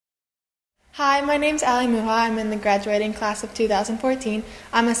Hi, my name's Allie Muha. I'm in the graduating class of 2014.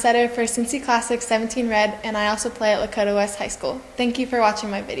 I'm a setter for Cincy Classic 17 Red, and I also play at Lakota West High School. Thank you for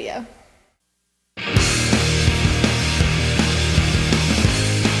watching my video.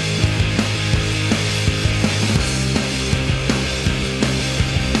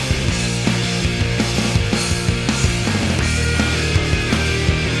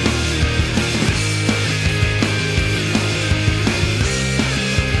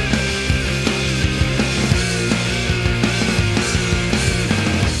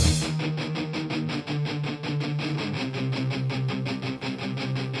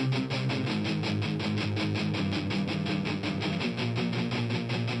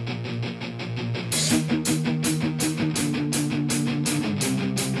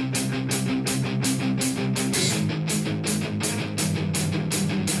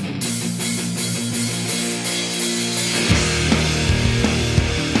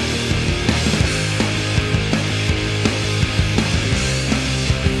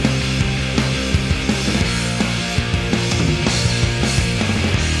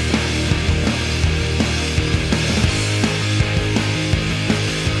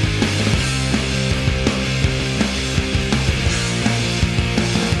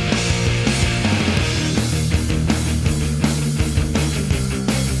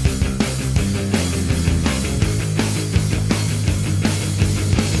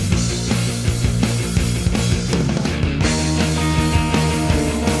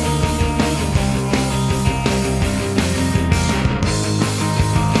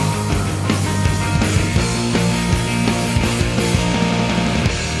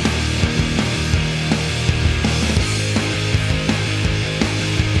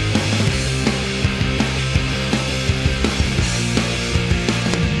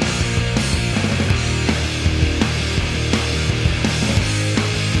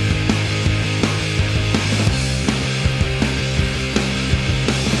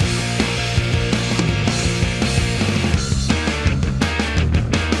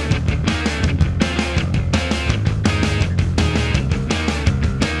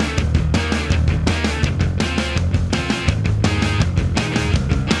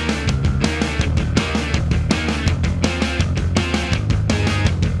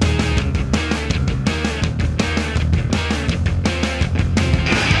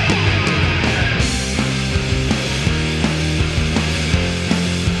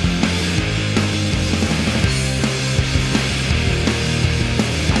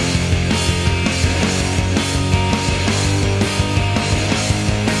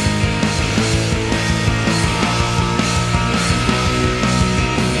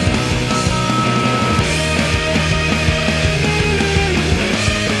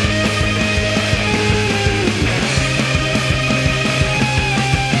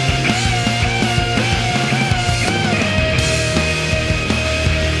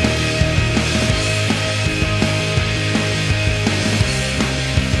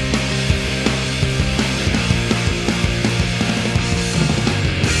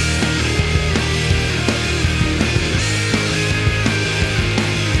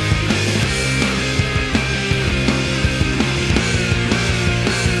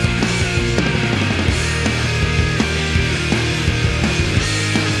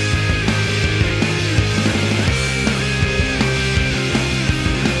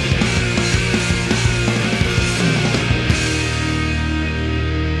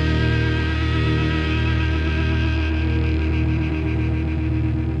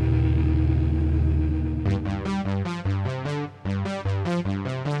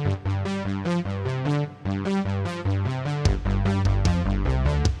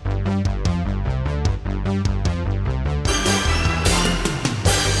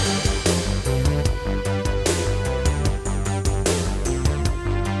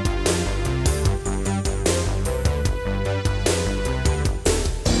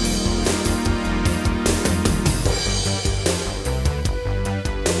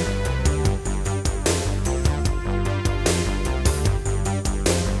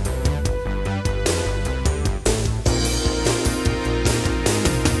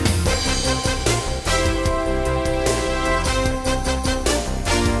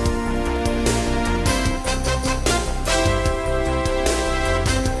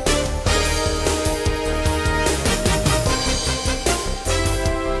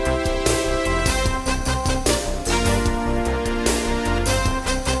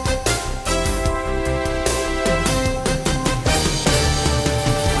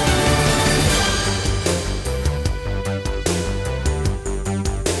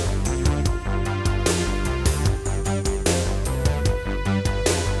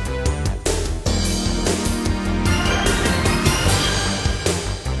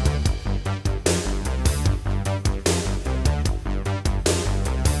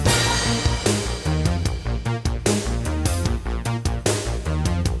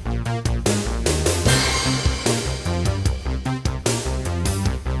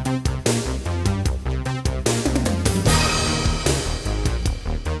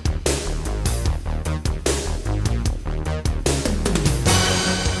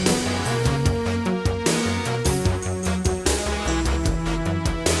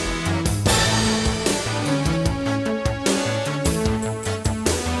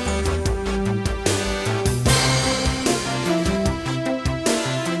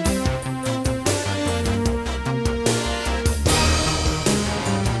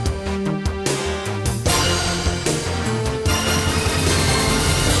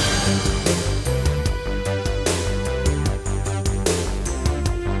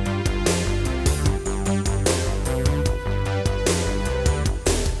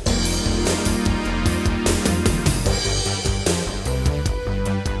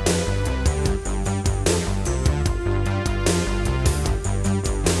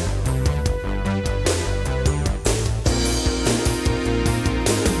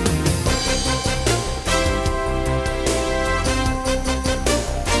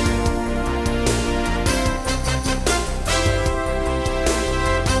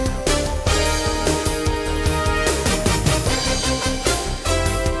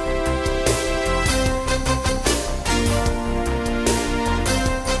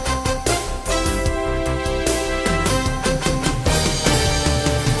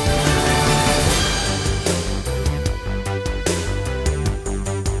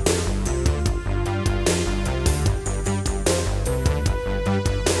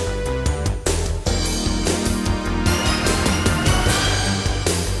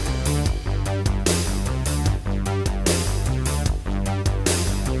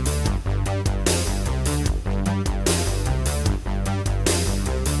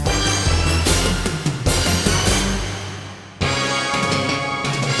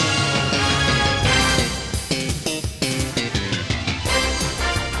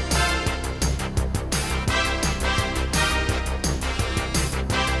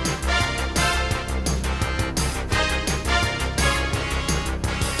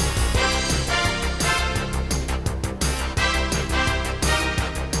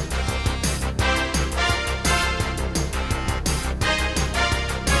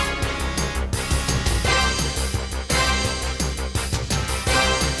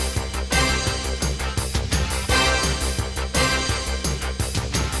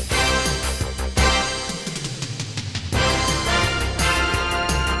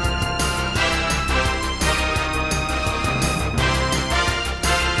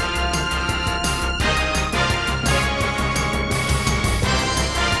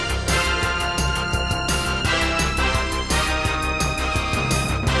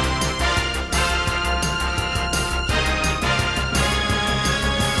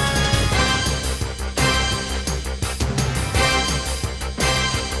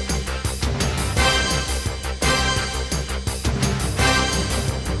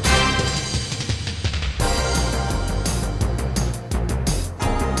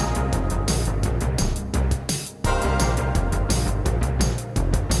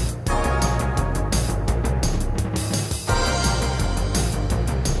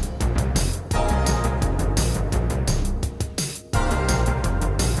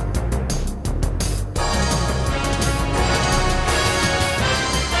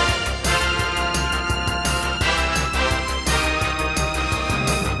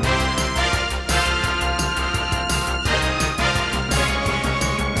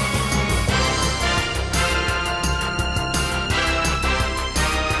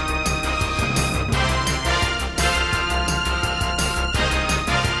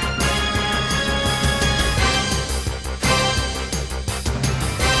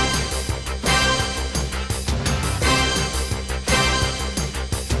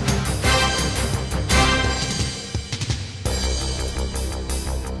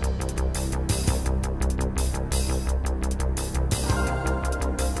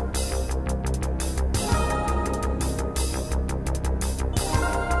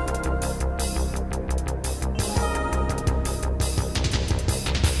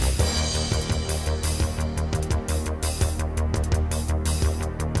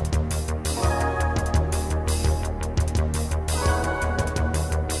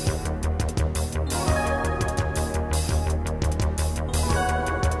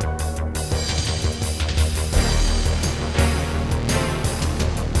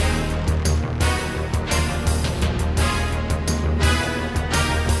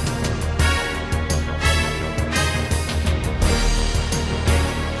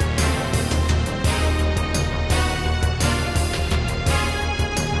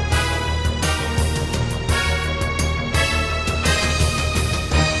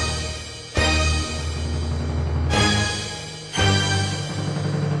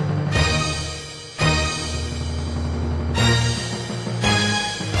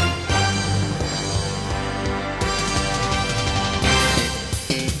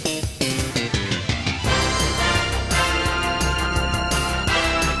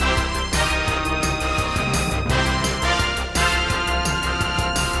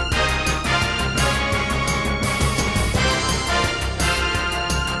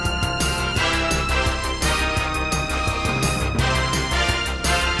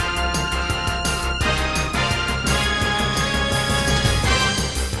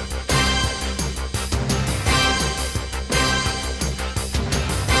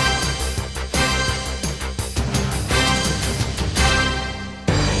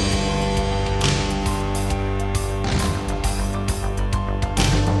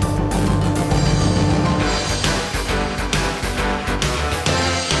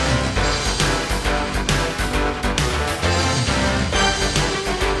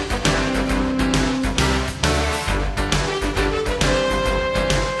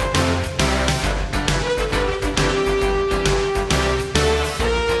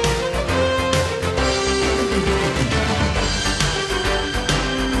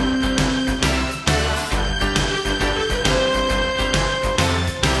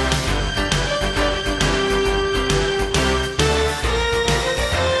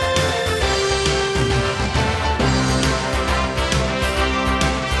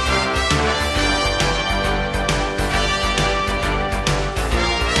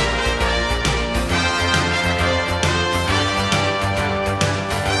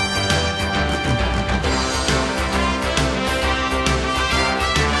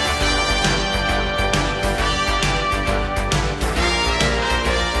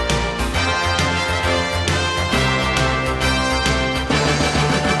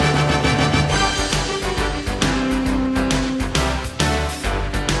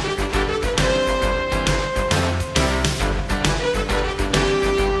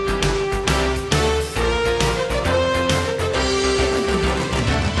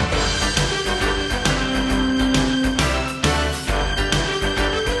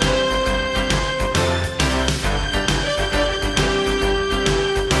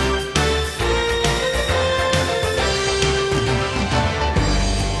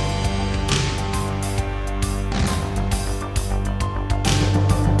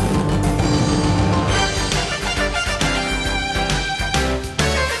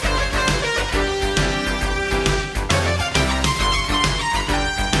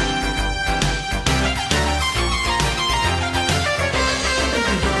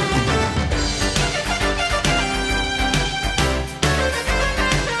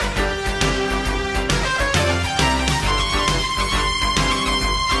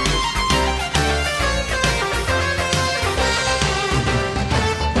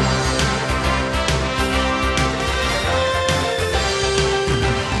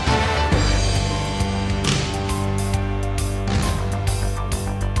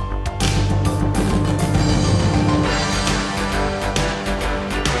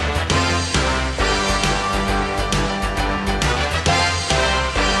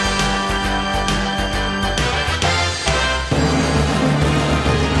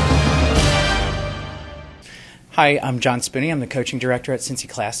 Hi, I'm John Spinney. I'm the coaching director at Cincy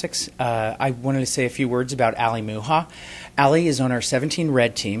Classics. I wanted to say a few words about Allie Muha. Allie is on our 17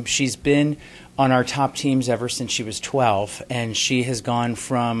 Red team. She's been on our top teams ever since she was 12, and she has gone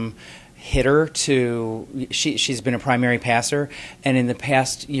from hitter to she's been a primary passer, and in the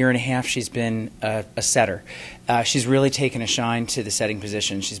past year and a half she's been a setter. She's really taken a shine to the setting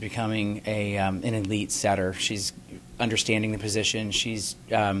position. She's becoming an elite setter. She's understanding the position. She's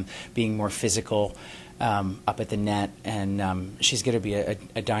being more physical up at the net, and she's going to be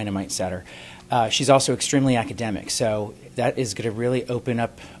a dynamite setter. She's also extremely academic, so that is going to really open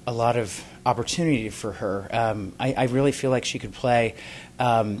up a lot of opportunity for her. I really feel like she could play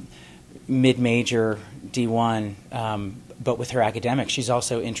mid-major D1, but with her academics, she's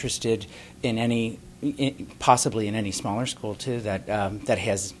also interested in possibly in any smaller school too that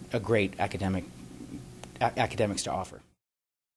has a great academics to offer.